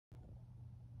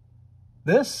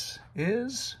This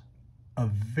is a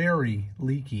very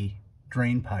leaky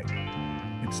drain pipe.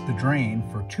 It's the drain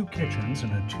for 2 kitchens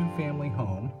in a 2-family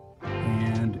home,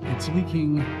 and it's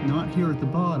leaking not here at the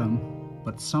bottom,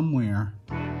 but somewhere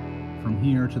from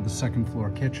here to the 2nd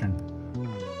floor kitchen.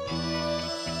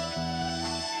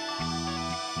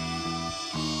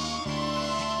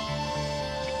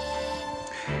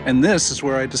 And this is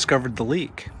where I discovered the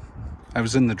leak. I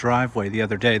was in the driveway the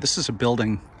other day. This is a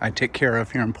building I take care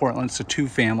of here in Portland. It's a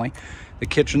 2-family. The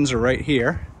kitchens are right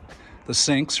here. The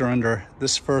sinks are under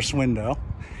this first window,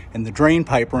 and the drain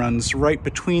pipe runs right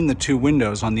between the 2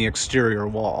 windows on the exterior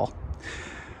wall.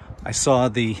 I saw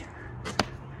the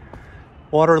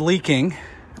water leaking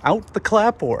out the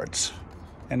clapboards,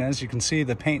 and as you can see,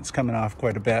 the paint's coming off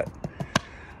quite a bit.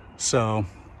 So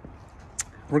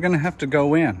we're gonna have to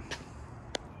go in.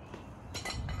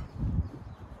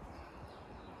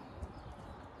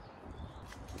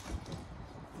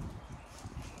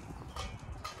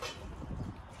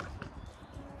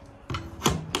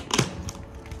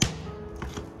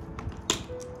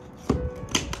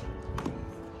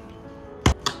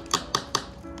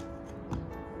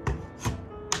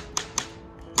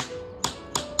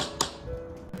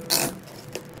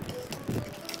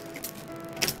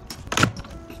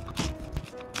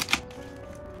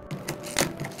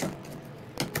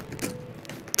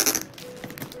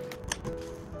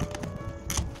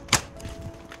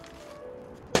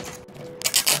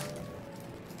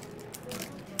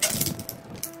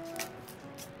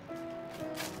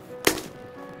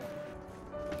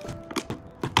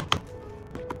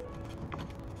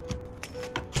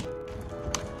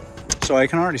 So I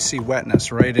can already see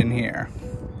wetness right in here.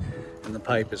 And the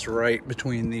pipe is right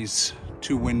between these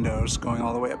 2 windows going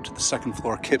all the way up to the 2nd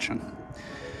floor kitchen.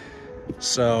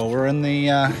 So we're in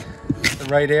the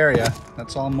right area.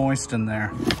 That's all moist in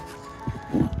there.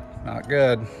 Not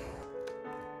good.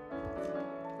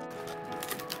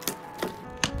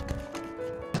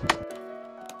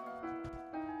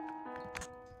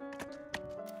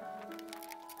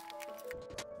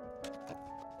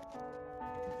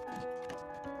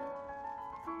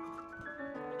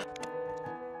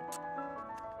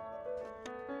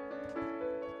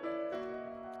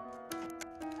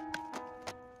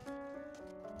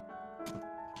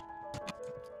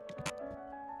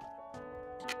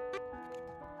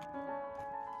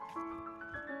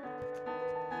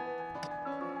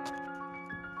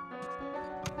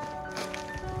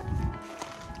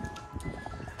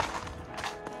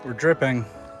 We're dripping.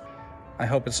 I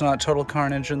hope it's not total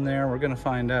carnage in there. We're gonna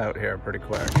find out here pretty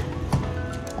quick.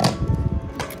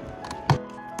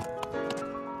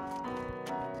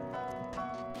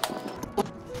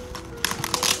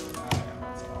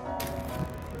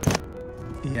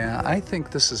 Yeah, I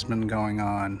think this has been going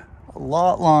on a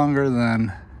lot longer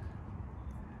than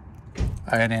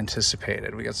I had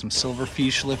anticipated. We got some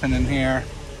silverfish living in here.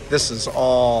 This is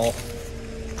all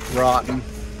rotten.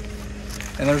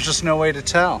 And there's just no way to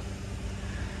tell.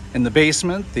 In the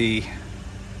basement, the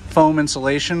foam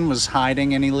insulation was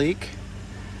hiding any leak.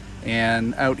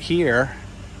 And out here,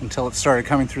 until it started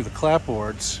coming through the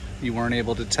clapboards, you weren't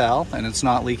able to tell, and it's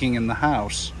not leaking in the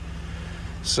house.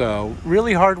 So,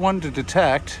 really hard one to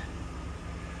detect,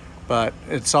 but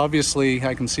it's obviously,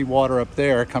 I can see water up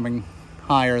there coming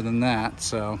higher than that,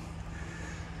 so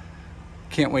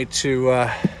can't wait to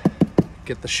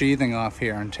get the sheathing off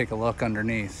here and take a look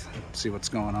underneath, see what's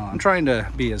going on. I'm trying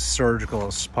to be as surgical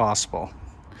as possible.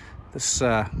 This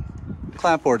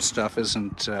clapboard stuff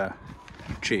isn't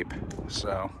cheap,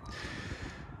 so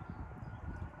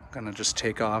I'm gonna just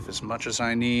take off as much as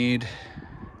I need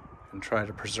and try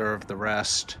to preserve the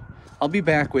rest. I'll be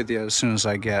back with you as soon as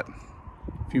I get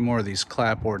a few more of these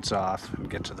clapboards off and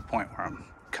get to the point where I'm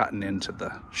cutting into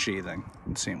the sheathing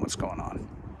and seeing what's going on.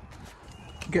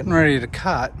 Getting ready to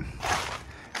cut,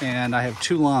 and I have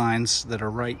 2 lines that are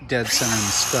right dead center in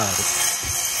the stud.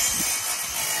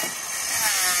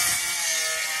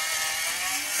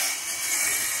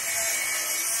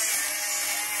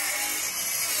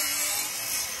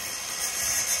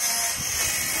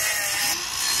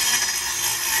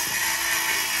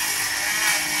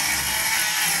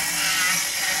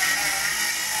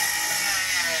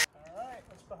 All right,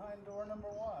 what's behind door number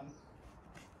 1?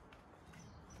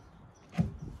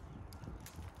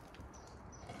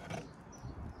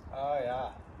 Oh yeah.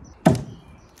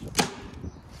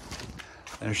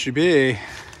 There she be.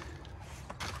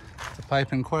 The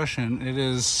pipe in question. It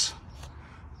is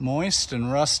moist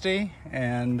and rusty,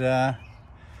 and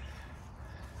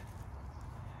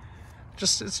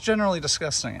it's generally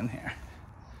disgusting in here.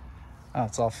 Oh,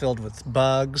 it's all filled with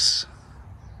bugs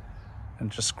and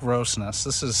just grossness.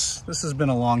 This has been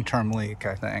a long-term leak,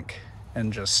 I think.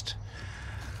 and just,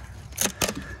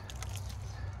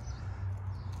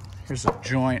 here's a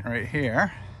joint right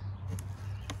here.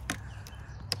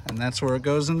 And that's where it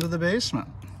goes into the basement.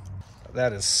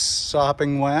 That is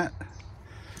sopping wet.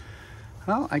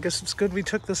 Well, I guess it's good we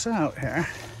took this out here.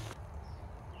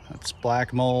 That's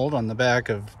black mold on the back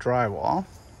of drywall.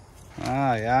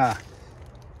 Ah, yeah.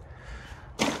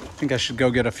 I think I should go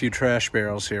get a few trash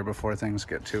barrels here before things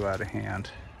get too out of hand.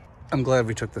 I'm glad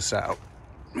we took this out.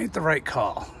 Made the right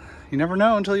call. You never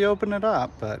know until you open it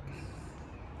up, but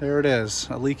there it is,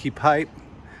 a leaky pipe.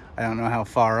 I don't know how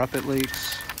far up it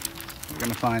leaks. We're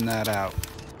gonna find that out.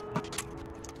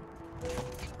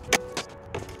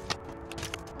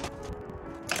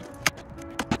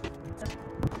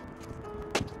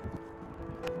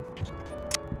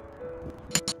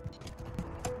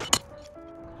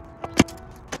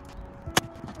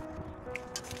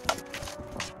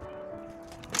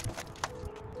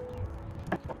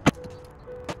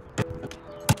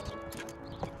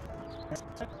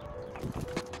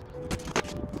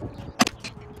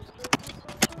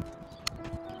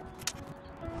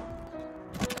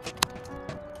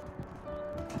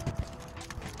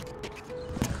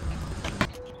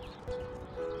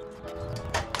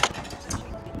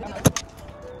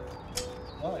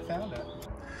 Well, I found it.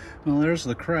 Well, there's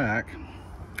the crack.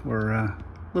 We're a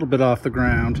little bit off the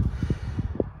ground.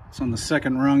 It's on the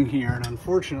second rung here, and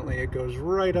unfortunately it goes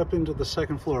right up into the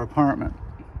second floor apartment.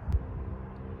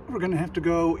 We're gonna have to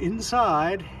go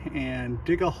inside and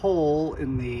dig a hole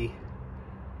in the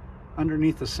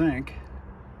underneath the sink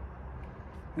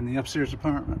in the upstairs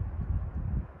apartment.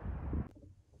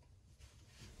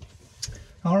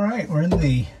 All right, we're in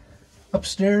the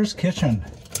upstairs kitchen.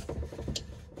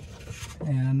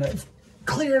 And I've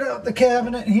cleared out the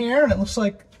cabinet here, and it looks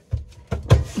like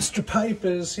Mr. Pipe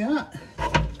is, yeah,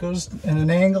 goes in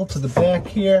an angle to the back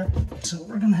here. So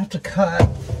we're gonna have to cut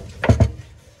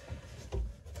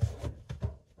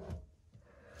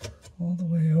all the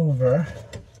way over.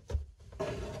 Are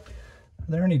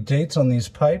there any dates on these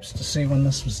pipes to see when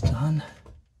this was done?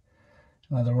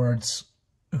 In other words,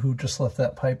 who just left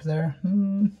that pipe there?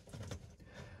 Nothing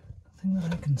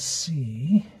that I can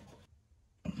see.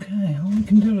 Okay, all we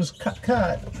can do is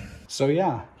cut. So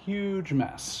yeah, huge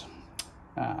mess.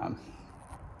 Got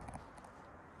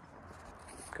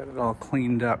it all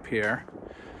cleaned up here.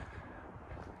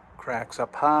 Cracks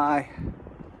up high.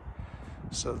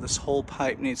 So this whole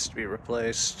pipe needs to be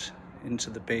replaced into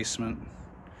the basement.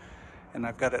 And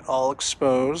I've got it all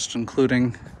exposed,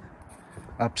 including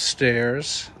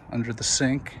upstairs, under the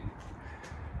sink,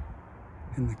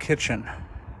 in the kitchen.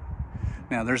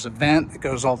 Now there's a vent that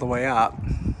goes all the way up,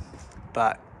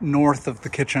 but north of the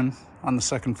kitchen on the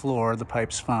second floor, the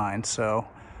pipe's fine. So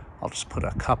I'll just put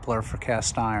a coupler for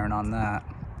cast iron on that.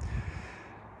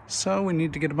 So we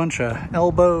need to get a bunch of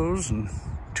elbows and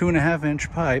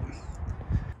 2.5-inch pipe.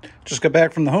 Just got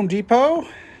back from the Home Depot.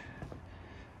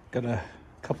 Got a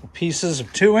couple pieces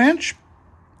of 2-inch,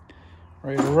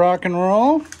 ready to rock and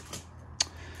roll.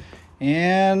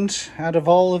 And out of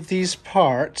all of these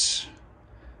parts,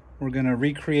 we're gonna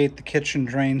recreate the kitchen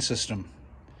drain system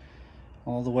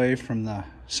all the way from the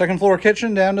second floor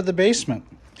kitchen down to the basement.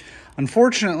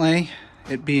 Unfortunately,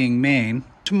 it being Maine,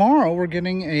 tomorrow we're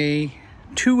getting a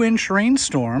 2-inch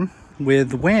rainstorm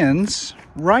with winds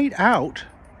right out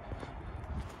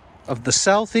of the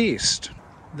southeast.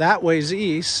 That way's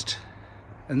east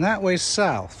and that way's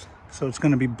south. So it's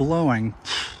gonna be blowing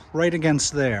right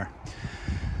against there.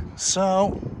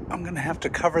 So I'm gonna have to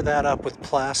cover that up with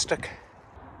plastic.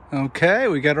 Okay,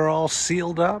 we got her all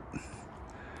sealed up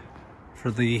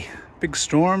for the big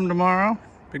storm tomorrow,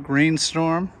 big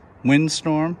rainstorm,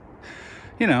 windstorm.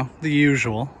 You know, the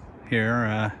usual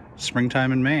here,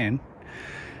 springtime in Maine.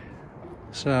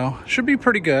 So, should be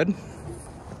pretty good.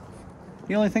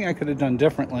 The only thing I could have done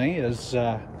differently is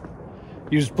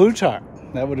use blue tarp.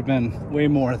 That would have been way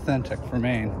more authentic for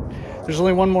Maine. There's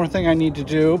only one more thing I need to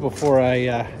do before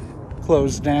I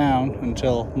close down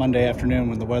until Monday afternoon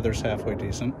when the weather's halfway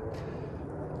decent,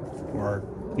 or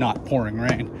not pouring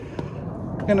rain.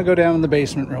 I'm gonna go down in the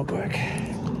basement real quick.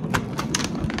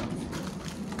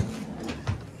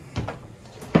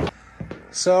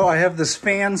 So I have this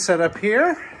fan set up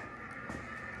here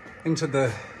into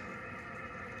the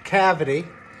cavity,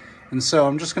 and so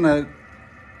I'm just gonna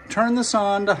turn this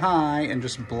on to high and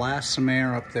just blast some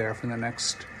air up there for the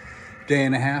next day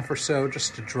and a half or so,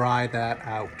 just to dry that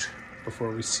out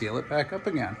before we seal it back up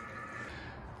again.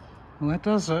 Well, that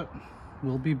does it.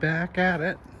 We'll be back at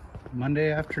it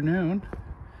Monday afternoon,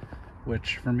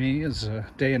 which for me is a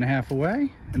day and a half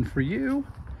away, and for you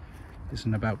is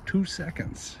in about 2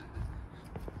 seconds.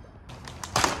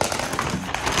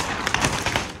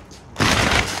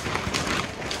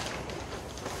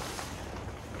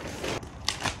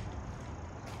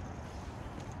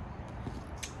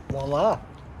 Voila.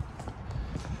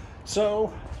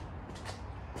 So,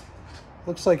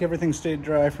 looks like everything stayed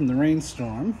dry from the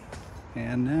rainstorm.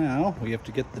 And now we have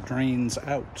to get the drains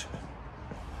out.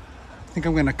 I think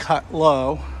I'm gonna cut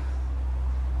low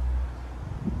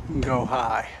and go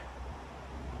high.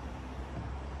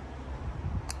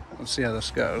 Let's see how this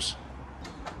goes.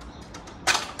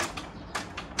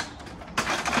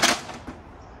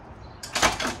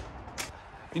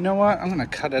 You know what? I'm gonna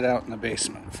cut it out in the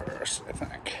basement first, I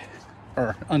think.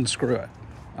 Or unscrew it,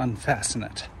 unfasten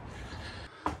it.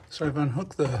 So I've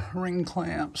unhooked the ring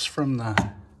clamps from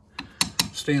the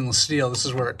stainless steel. This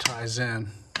is where it ties in.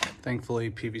 Thankfully,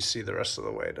 PVC the rest of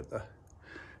the way to the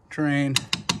drain.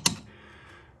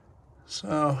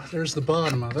 So there's the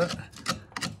bottom of it.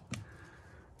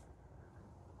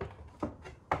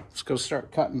 Let's go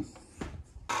start cutting.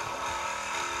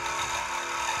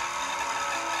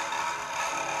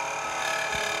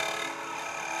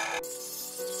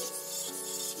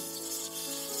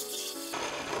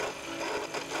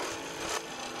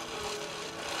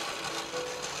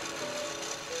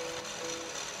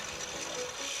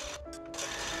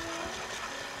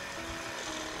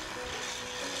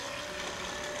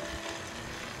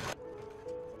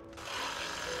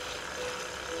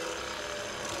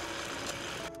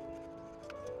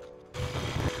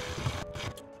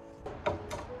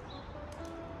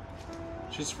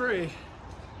 She's free.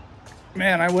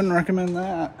 Man, I wouldn't recommend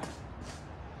that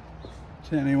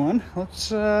to anyone. Let's,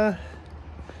 guess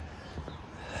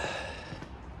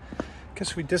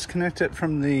we disconnect it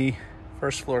from the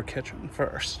first floor kitchen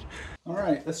first. All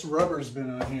right, this rubber's been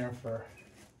on here for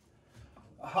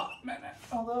a hot minute.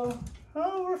 Although,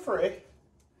 oh, we're free.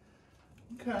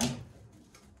 Okay.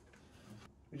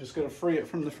 We just gotta free it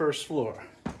from the first floor.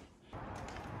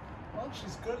 Well,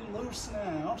 she's good and loose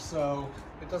now, so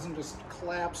it doesn't just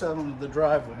collapse out onto the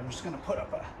driveway. I'm just gonna put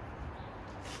up a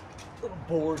little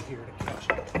board here to catch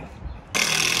it.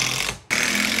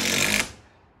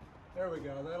 There we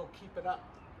go, that'll keep it up.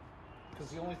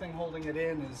 Because the only thing holding it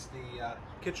in is the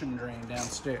kitchen drain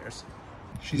downstairs.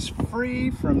 She's free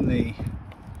from the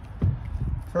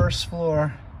first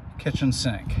floor kitchen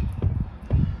sink.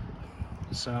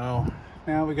 So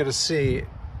now we gotta see,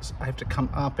 I have to come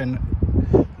up and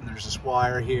there's this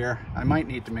wire here. I might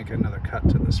need to make another cut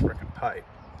to this frickin' pipe,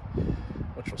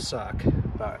 which will suck,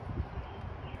 but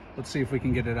let's see if we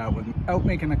can get it out without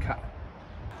making a cut.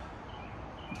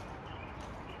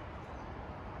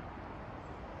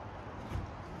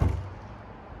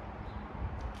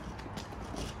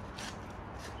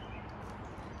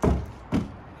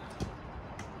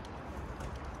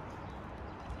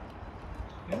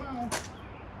 Come on.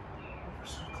 We're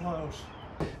so close.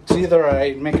 It's either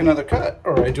I make another cut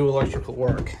or I do electrical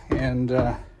work, and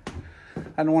I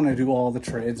don't want to do all the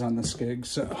trades on this gig,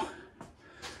 so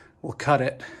we'll cut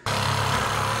it.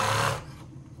 I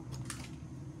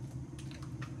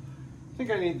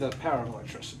think I need the power of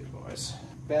electricity, boys.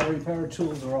 Battery powered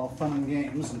tools are all fun and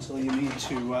games until you need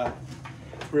to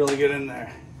really get in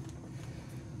there.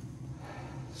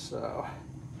 So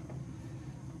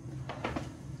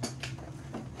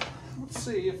let's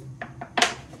see if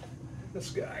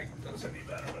this guy does any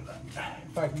better with that.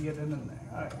 If I can get it in there.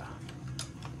 Oh, yeah.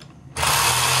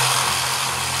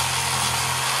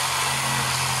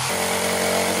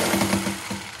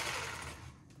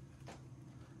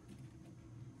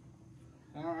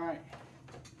 All right.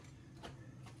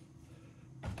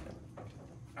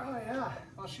 Oh yeah.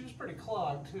 Well, she was pretty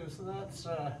clogged too, so that's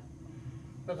that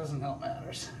doesn't help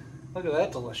matters. Look at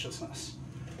that deliciousness.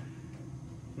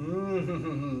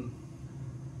 Mmm.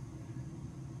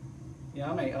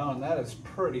 Yummy. Oh, and that is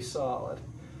pretty solid.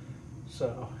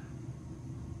 So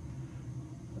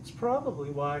that's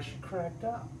probably why she cracked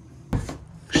up.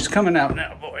 She's coming out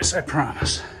now, boys, I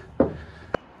promise. There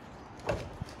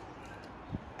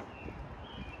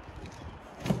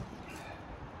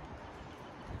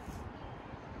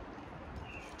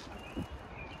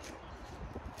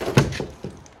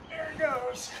it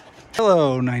goes.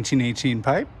 Hello, 1918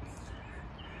 pipe.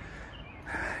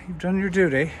 You've done your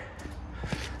duty.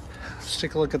 Let's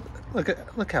take a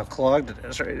look how clogged it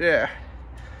is right there.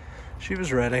 She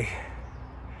was ready.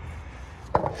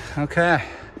 Okay.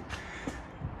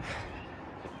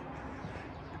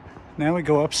 Now we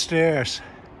go upstairs.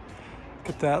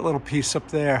 Get that little piece up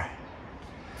there.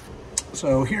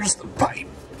 So here's the pipe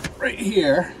right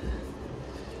here.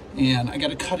 And I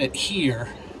gotta cut it here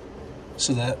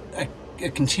so that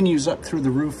it continues up through the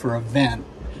roof for a vent.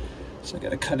 So I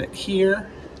gotta cut it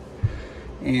here.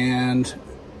 And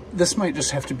this might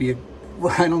just have to be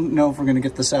well, I don't know if we're gonna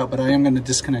get this out, but I am gonna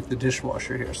disconnect the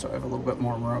dishwasher here so I have a little bit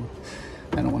more room.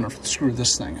 I don't wanna screw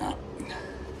this thing up.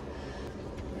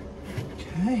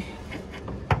 Okay.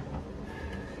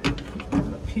 Put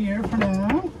it up here for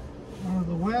now, out of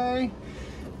the way.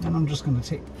 And I'm just going to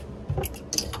take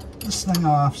this thing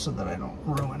off so that I don't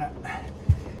ruin it.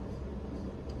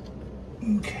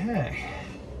 Okay.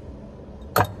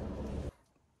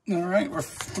 All right, we're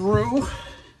through.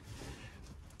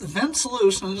 The vent's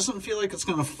loose and it doesn't feel like it's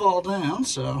going to fall down,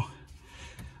 so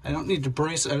I don't need to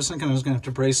brace it. I was thinking I was going to have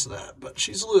to brace that, but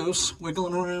she's loose,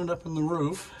 wiggling around up in the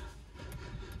roof.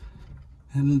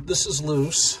 And this is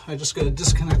loose. I just got to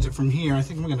disconnect it from here. I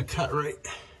think I'm going to cut right.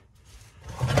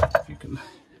 If you can.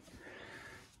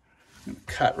 I'm going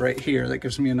to cut right here. That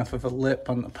gives me enough of a lip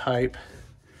on the pipe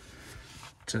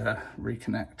to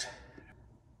reconnect.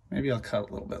 Maybe I'll cut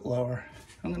a little bit lower.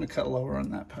 I'm going to cut lower on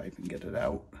that pipe and get it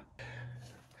out.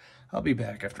 I'll be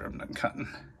back after I'm done cutting.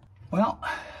 Well,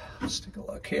 let's take a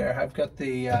look here. I've got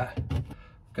the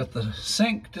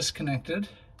sink disconnected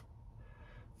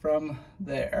from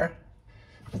there.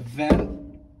 The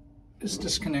vent is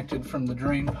disconnected from the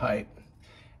drain pipe,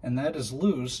 and that is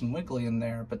loose and wiggly in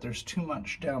there, but there's too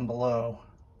much down below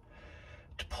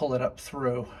to pull it up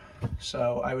through.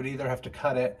 So I would either have to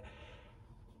cut it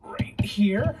right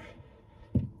here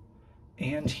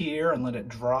and here and let it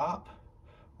drop,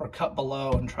 or cut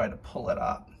below and try to pull it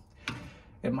up.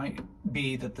 It might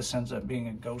be that this ends up being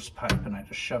a ghost pipe and I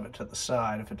just shove it to the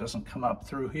side if it doesn't come up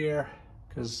through here,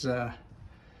 because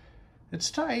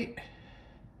it's tight.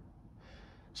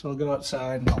 So I'll go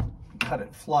outside and I'll cut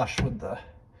it flush with the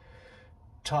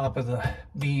top of the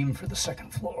beam for the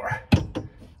second floor, and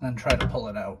then try to pull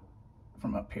it out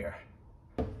from up here.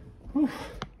 Whew.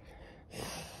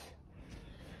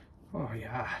 Oh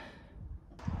yeah.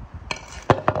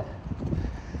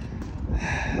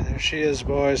 There she is,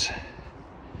 boys.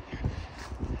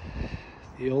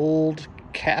 The old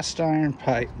cast iron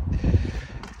pipe.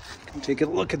 Take a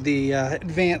look at the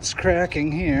advanced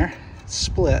cracking here. It's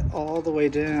split all the way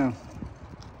down.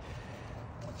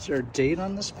 Is there a date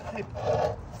on this pipe?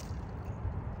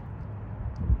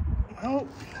 Oh.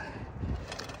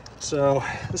 So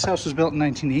this house was built in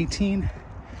 1918.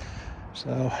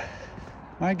 So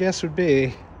my guess would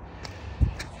be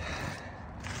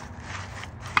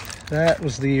that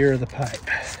was the year of the pipe.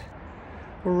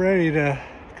 We're ready to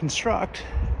construct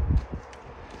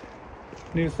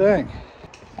a new thing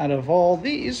out of all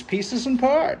these pieces and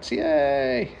parts.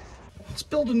 Yay! Let's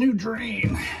build a new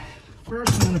drain.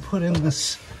 First, I'm going to put in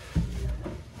this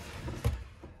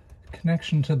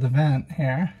connection to the vent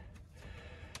here.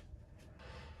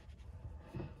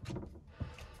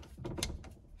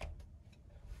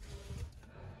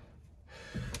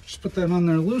 Just put that on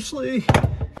there loosely.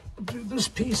 Do this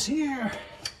piece here.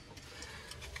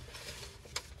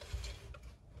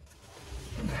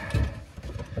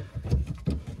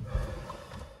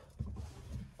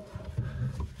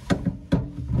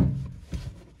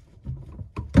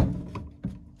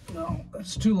 No,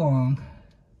 that's too long.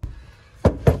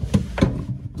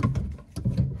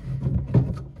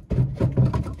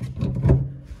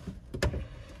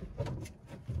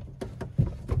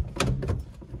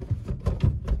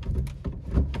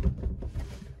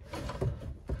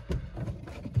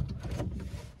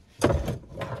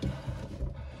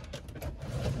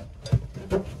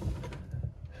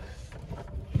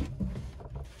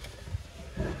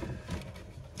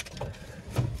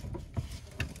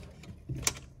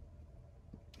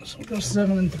 So we'll go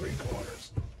 7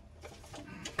 3/4.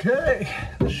 Okay,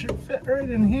 this should fit right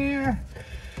in here.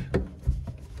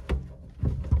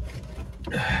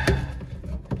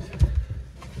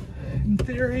 In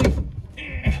theory,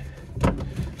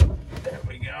 there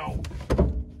we go.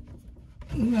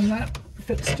 And then that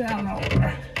fits down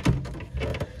over.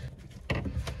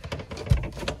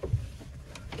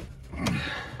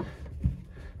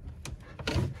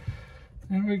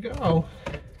 There we go.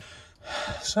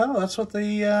 So that's what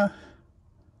the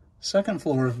second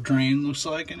floor of drain looks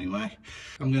like anyway.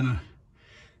 I'm gonna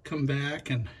come back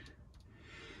and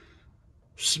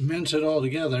cement it all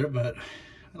together, but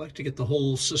I like to get the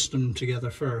whole system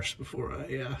together first before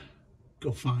I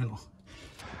go final.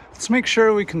 Let's make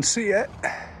sure we can see it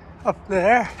up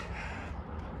there.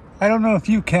 I don't know if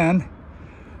you can,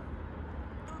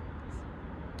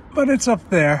 but it's up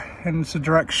there and it's a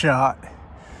direct shot.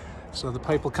 So the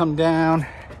pipe will come down,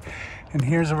 and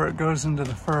here's where it goes into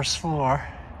the first floor.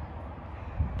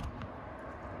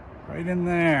 Right in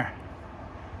there,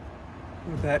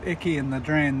 with that icky in the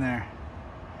drain there.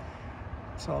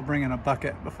 So I'll bring in a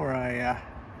bucket before I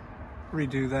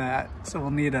redo that. So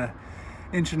we'll need a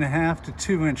 1.5 to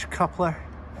 2 inch coupler.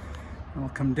 And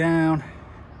we'll come down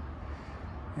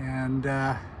and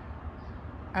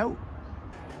out.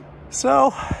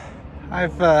 So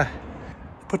I've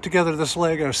put together this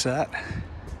Lego set.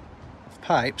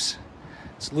 pipes.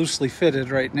 It's loosely fitted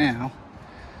right now.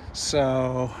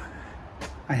 So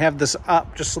I have this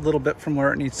up just a little bit from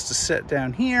where it needs to sit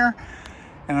down here.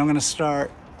 And I'm gonna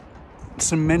start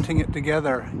cementing it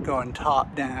together, going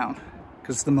top down.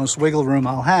 Because the most wiggle room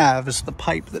I'll have is the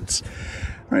pipe that's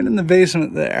right in the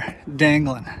basement there,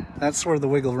 dangling. That's where the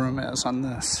wiggle room is on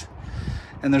this.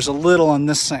 And there's a little on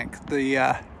this sink.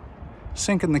 The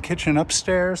sink in the kitchen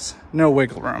upstairs, no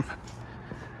wiggle room.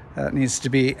 That needs to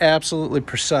be absolutely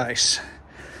precise.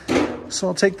 So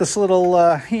I'll take this little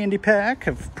handy pack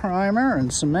of primer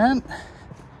and cement,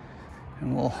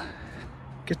 and we'll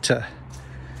get to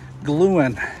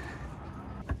gluing.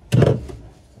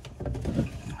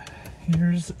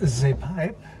 Here's the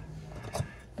pipe.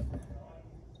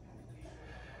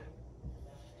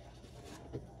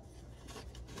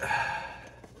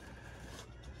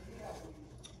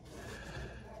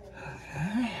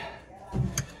 Okay.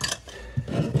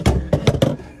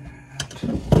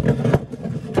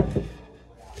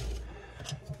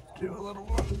 Do a little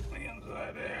work on the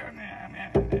inside there.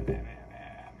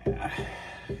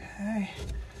 Okay.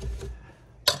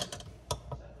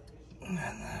 And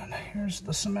then here's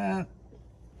the cement.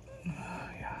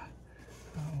 Yeah.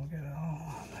 We'll get it all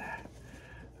on there.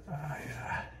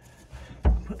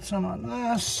 Yeah. Put some on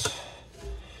this.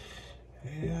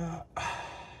 Yeah.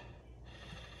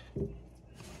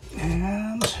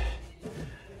 And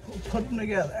we'll put them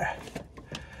together.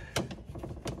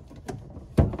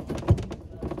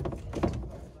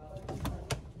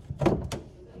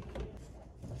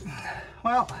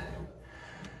 Well,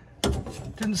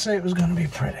 didn't say it was going to be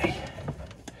pretty.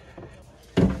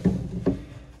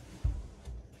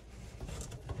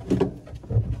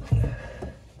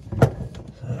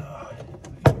 So,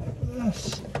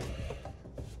 this.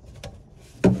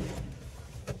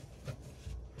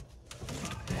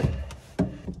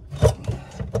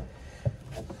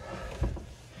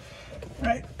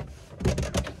 Right.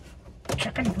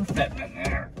 Checking for fitting in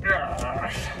there.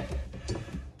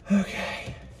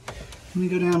 Okay. Let me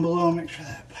go down below and make sure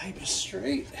that pipe is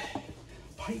straight.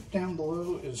 Pipe down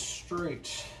below is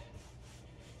straight.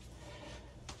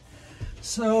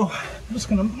 So I'm just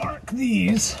gonna mark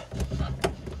these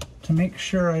to make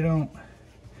sure I don't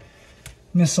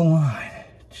miss a line.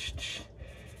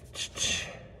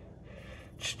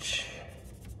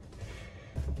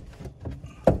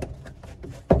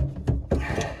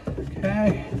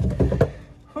 Okay.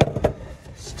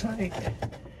 It's tight.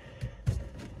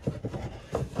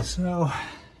 So,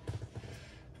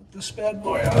 put this bad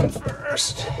boy on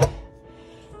first.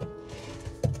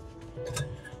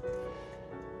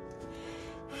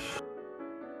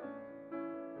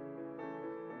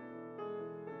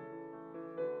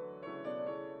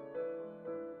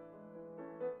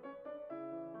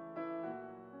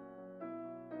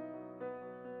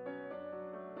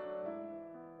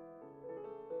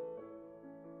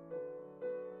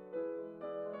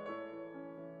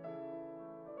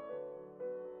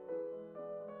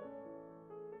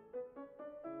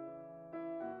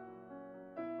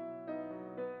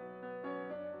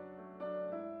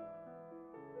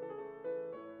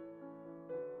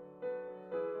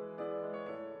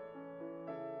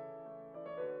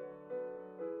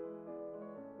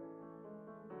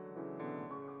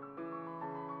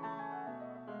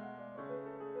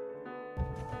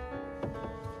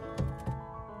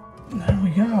 There we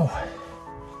go.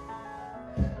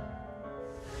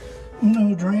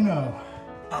 No Drano.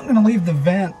 I'm gonna leave the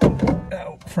vent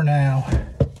out for now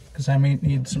because I may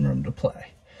need some room to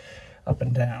play up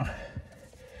and down.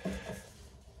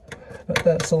 But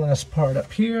that's the last part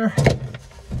up here.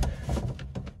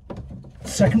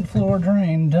 Second floor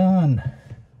drain done.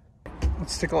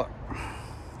 Let's take a look.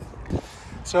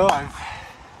 So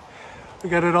we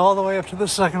got it all the way up to the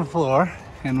second floor,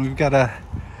 and we've got a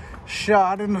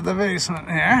shot into the basement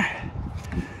here.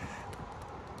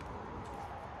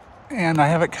 And I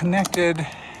have it connected,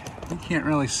 you can't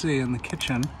really see, in the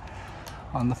kitchen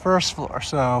on the first floor.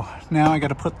 So now I got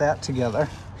to put that together.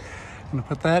 I'm gonna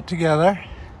put that together,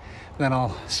 then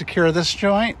I'll secure this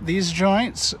joint, these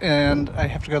joints, and I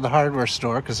have to go to the hardware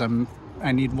store because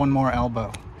I need one more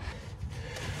elbow.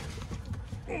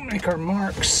 We'll make our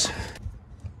marks.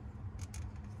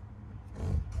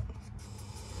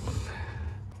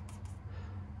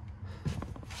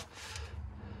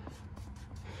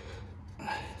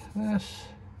 This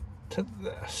to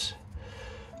this.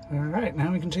 All right,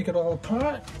 now we can take it all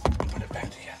apart, put it back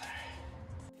together.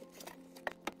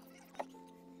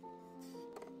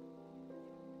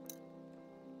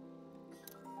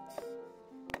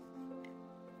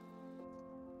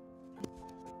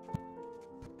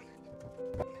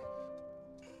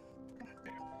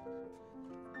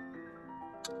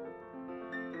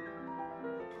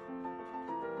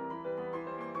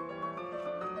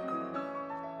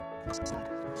 Oops.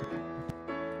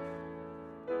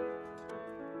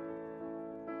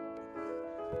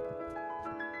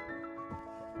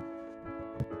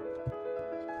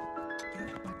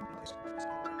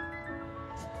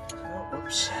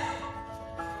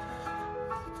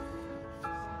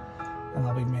 And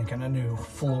I'll be making a new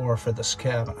floor for this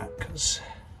cabinet because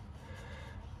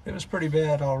it was pretty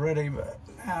bad already, but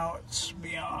now it's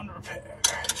beyond repair.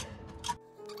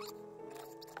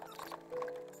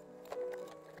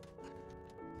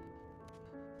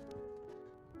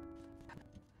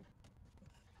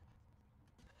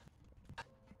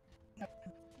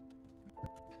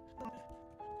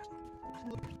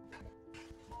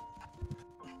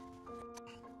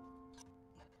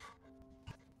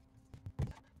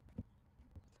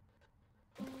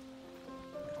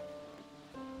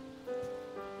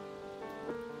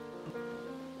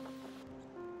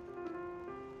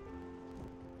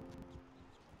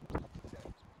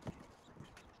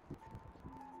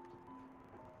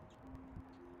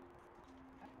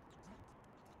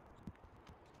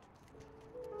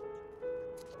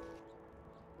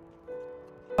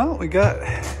 Well,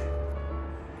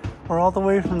 we're all the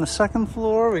way from the second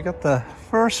floor. We got the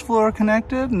first floor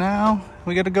connected. Now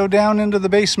we got to go down into the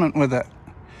basement with it.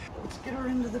 Let's get her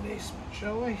into the basement,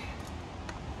 shall we?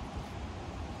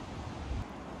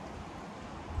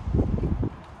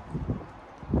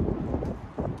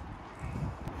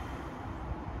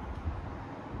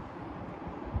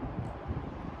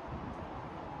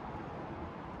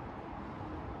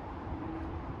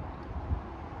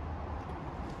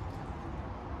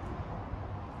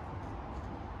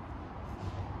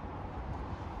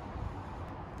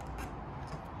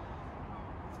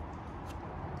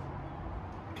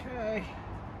 Okay.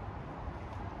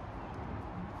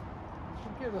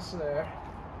 Should get us there.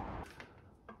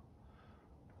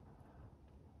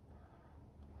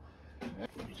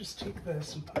 Let me just take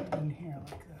this and put it in here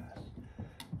like this,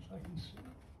 so I can see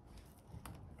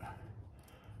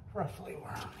roughly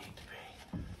where I need to be.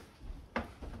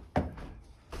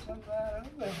 Send that over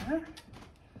there.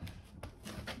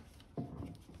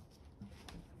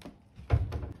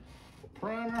 The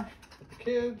primer for the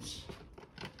kids.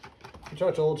 You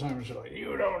talk to old timers, they're like,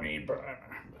 you don't need primer.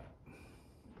 But,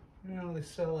 you know, they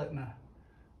sell it in a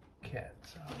kit,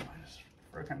 so it's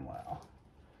freaking well.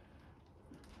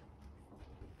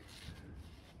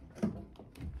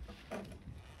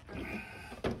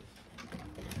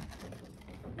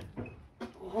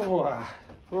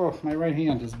 Oh, my right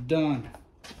hand is done.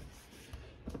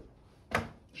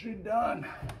 She's done.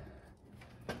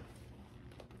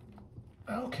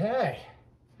 Okay.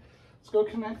 Let's go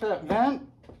connect that vent.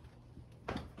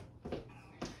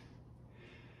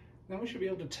 Now we should be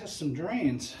able to test some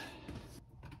drains.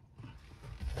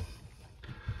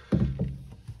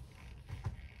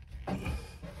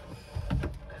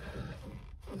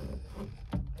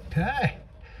 Okay,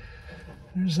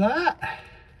 there's that.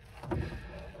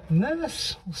 And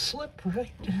this will slip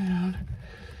right down.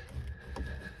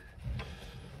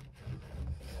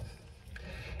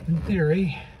 In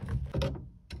theory.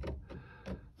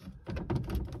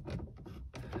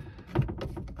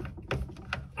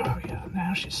 Oh yeah,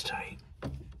 now she's tight.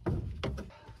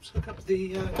 Let's hook up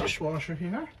the dishwasher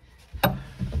here.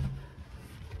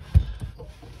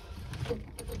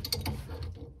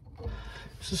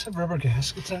 Does this have rubber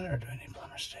gaskets in it, or do I need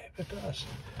plumber's tape? It does.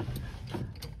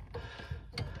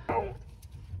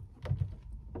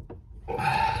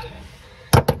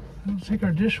 We'll take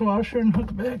our dishwasher and hook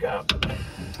it back up.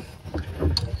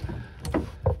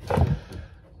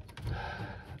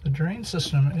 The drain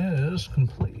system is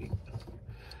complete.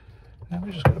 Now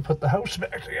we just got to put the house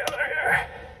back together here.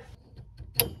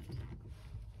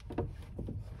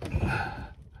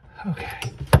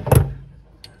 Okay.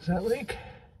 Does that leak?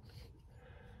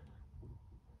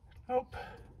 Nope.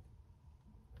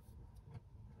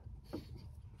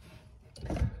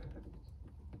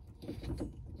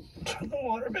 Turn the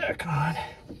water back on.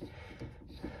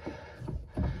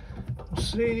 We'll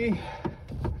see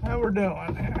how we're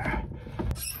doing here.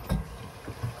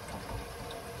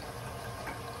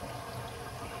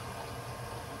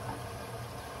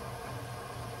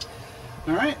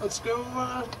 All right, let's go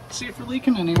see if we're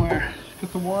leaking anywhere.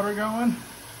 Get the water going.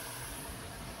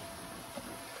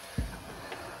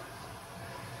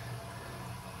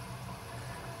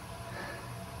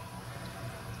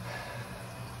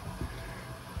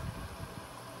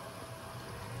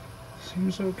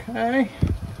 Seems okay.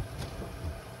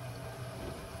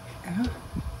 Yeah. I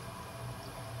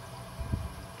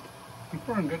think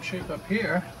we're in good shape up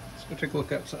here. Let's go take a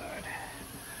look outside.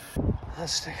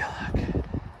 Let's take a look.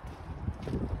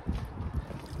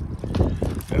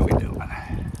 How we doing?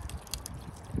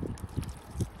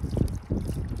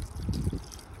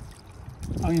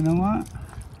 Oh, you know what?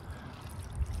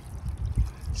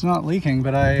 It's not leaking,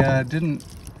 but I didn't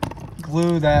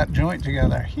glue that joint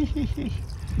together.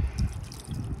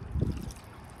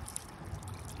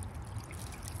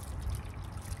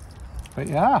 But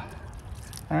yeah.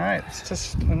 All right,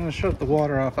 I'm gonna shut the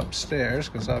water off upstairs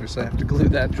because obviously I have to glue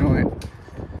that joint.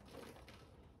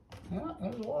 Yeah,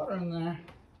 there's water in there.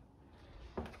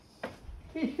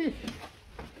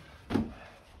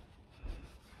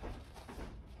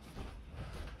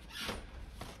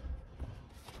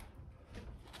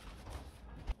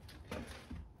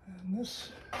 And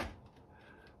this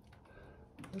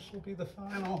will be the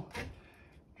final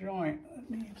joint that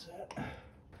needs it.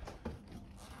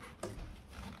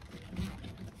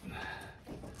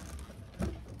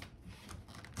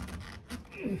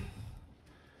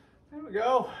 There we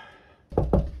go.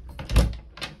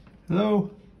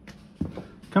 Hello.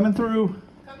 Coming through.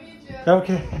 Come in, Jeff.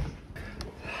 Okay.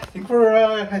 I think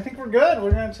we're good.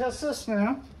 We're gonna test this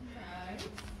now. Nice.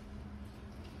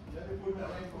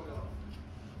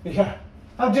 Yeah.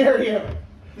 How dare you?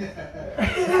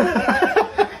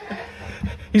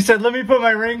 He said, "Let me put my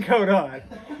raincoat on."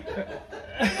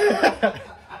 We got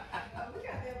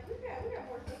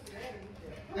more stuff today.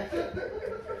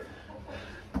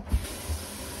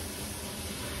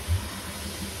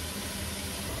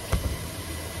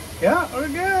 Yeah, we're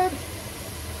good.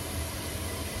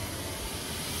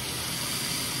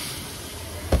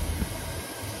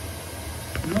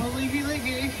 No leaky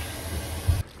leaky.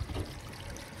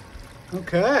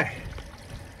 Okay.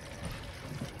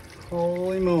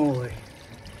 Holy moly.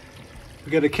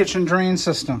 We got a kitchen drain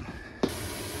system.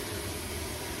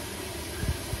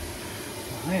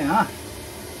 Oh yeah.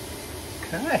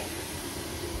 Okay.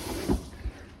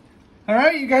 All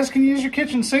right, you guys can use your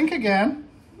kitchen sink again.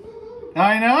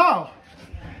 I know.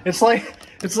 It's like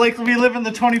we live in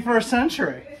the 21st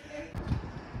century.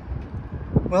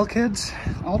 Well, kids,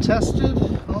 all tested,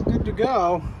 all good to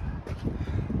go.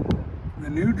 The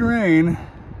new drain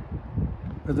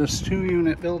for this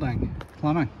 2-unit building,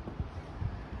 plumbing.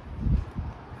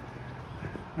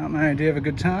 Not my idea of a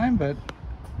good time, but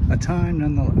a time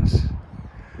nonetheless.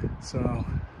 So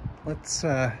let's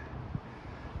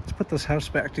put this house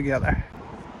back together.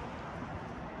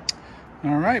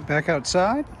 All right, back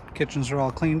outside. Kitchens are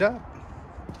all cleaned up.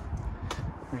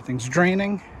 Everything's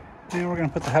draining. Now we're gonna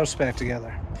put the house back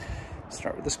together.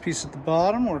 Start with this piece at the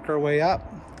bottom, work our way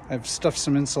up. I've stuffed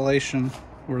some insulation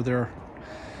where there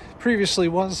previously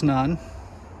was none,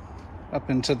 up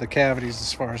into the cavities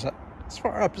as far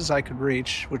up as I could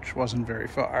reach, which wasn't very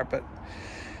far, but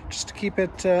just to keep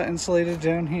it insulated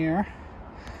down here.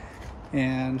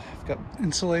 And I've got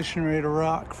insulation ready to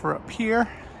rock for up here.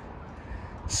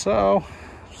 So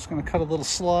just gonna cut a little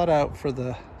slot out for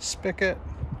the spigot,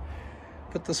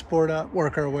 put this board up,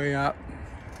 work our way up,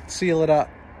 seal it up,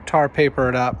 tar paper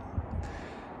it up,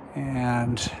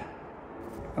 and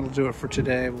that'll do it for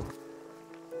today.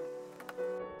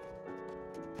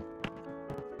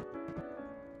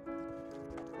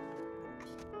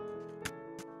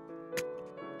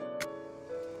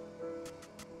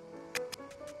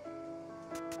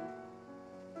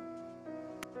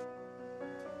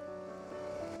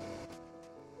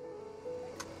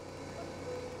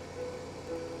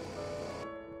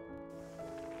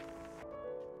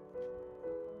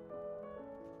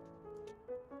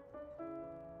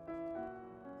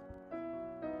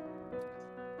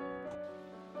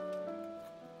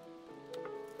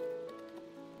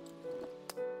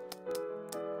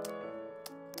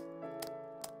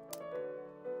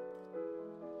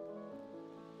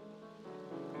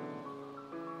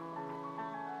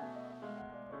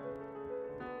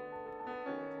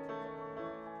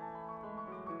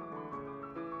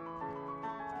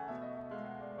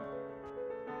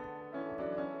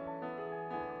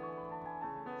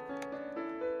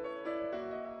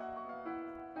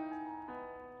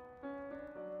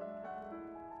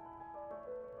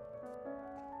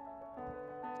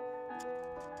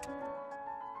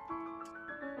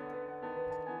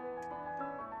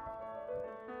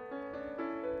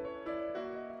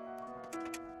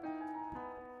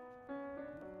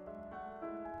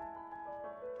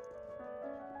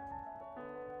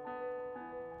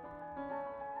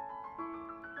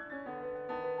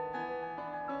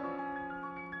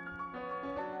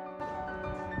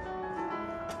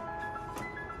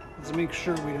 Let's make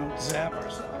sure we don't zap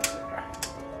ourselves there.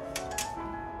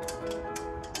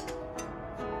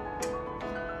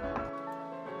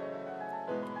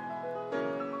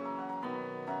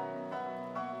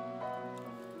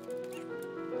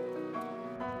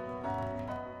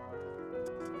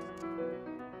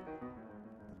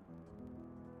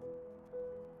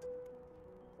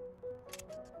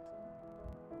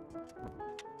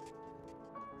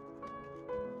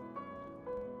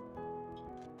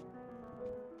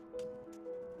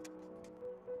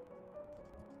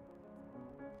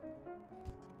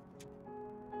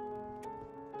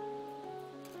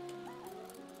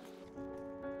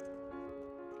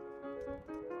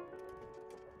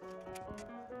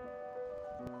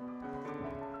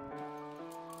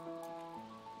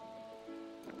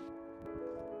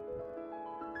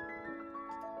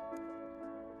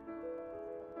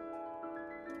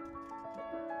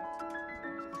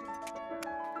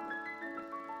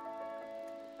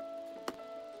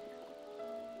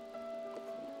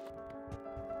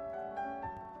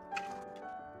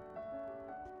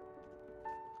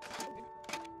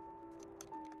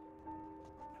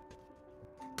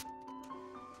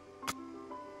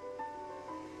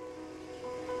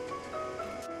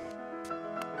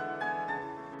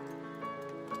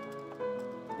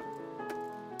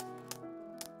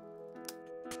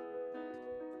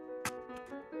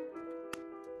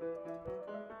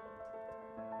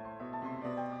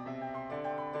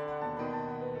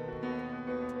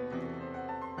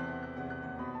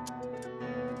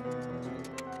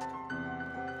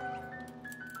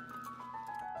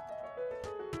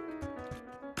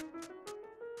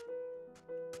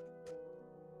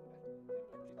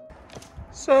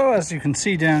 So as you can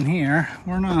see down here,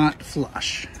 we're not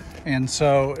flush. And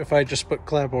so if I just put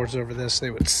clapboards over this,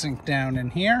 they would sink down in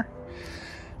here.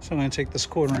 So I'm gonna take this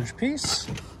 1/4-inch piece,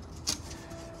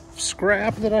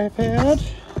 scrap that I've had,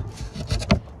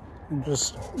 and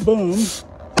just boom,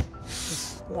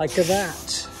 just like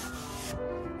that.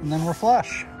 And then we're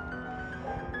flush.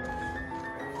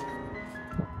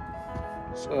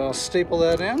 So I'll staple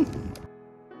that in.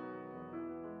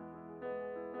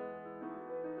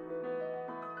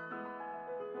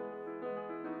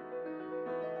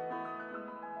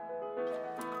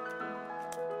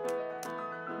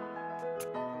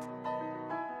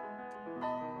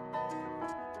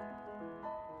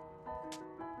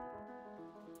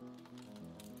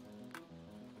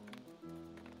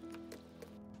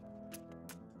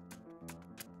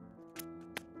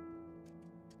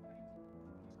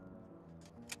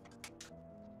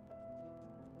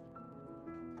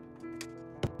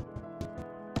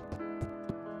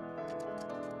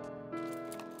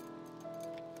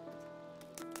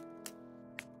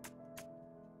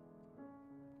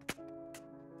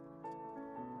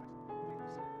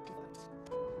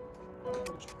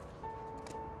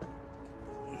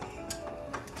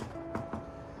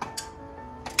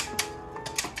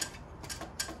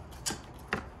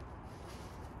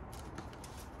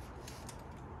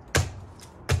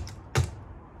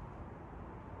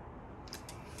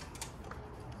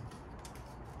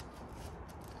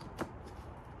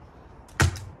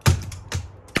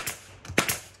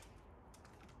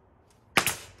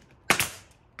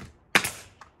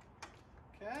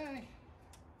 Okay.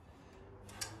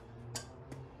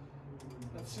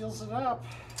 That seals it up.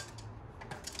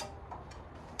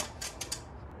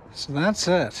 So that's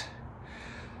it.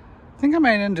 I think I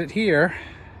might end it here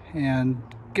and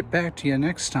get back to you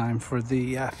next time for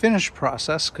the finish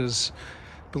process, because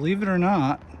believe it or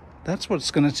not, that's what's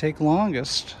going to take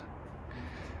longest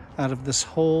out of this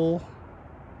whole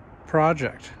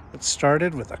project. It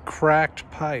started with a cracked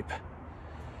pipe.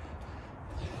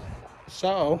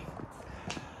 So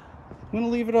I'm going to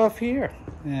leave it off here,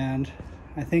 and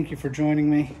I thank you for joining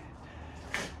me.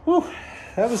 Whew,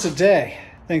 that was a day.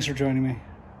 Thanks for joining me.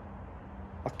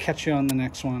 I'll catch you on the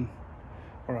next one,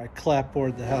 where I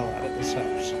clapboard the hell out of this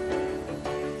house.